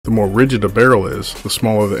The more rigid a barrel is, the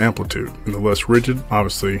smaller the amplitude, and the less rigid,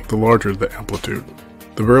 obviously, the larger the amplitude.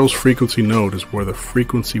 The barrel's frequency node is where the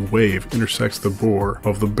frequency wave intersects the bore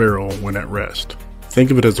of the barrel when at rest.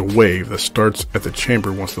 Think of it as a wave that starts at the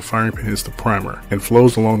chamber once the firing pin hits the primer and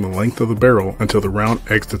flows along the length of the barrel until the round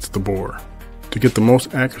exits the bore. To get the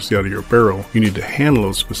most accuracy out of your barrel, you need to hand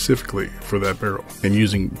load specifically for that barrel. And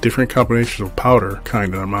using different combinations of powder,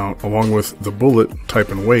 kind and amount, along with the bullet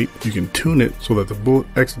type and weight, you can tune it so that the bullet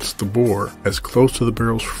exits the bore as close to the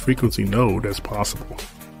barrel's frequency node as possible.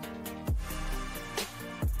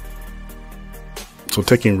 So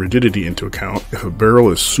taking rigidity into account, if a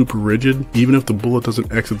barrel is super rigid, even if the bullet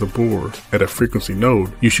doesn't exit the bore at a frequency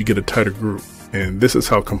node, you should get a tighter groove. And this is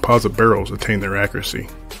how composite barrels attain their accuracy.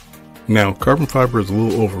 Now, carbon fiber is a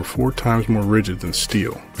little over 4 times more rigid than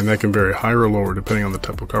steel, and that can vary higher or lower depending on the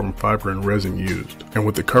type of carbon fiber and resin used. And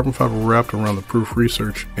what the carbon fiber wrapped around the proof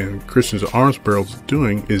research and Christian's arms barrels is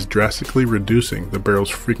doing is drastically reducing the barrel's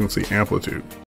frequency amplitude.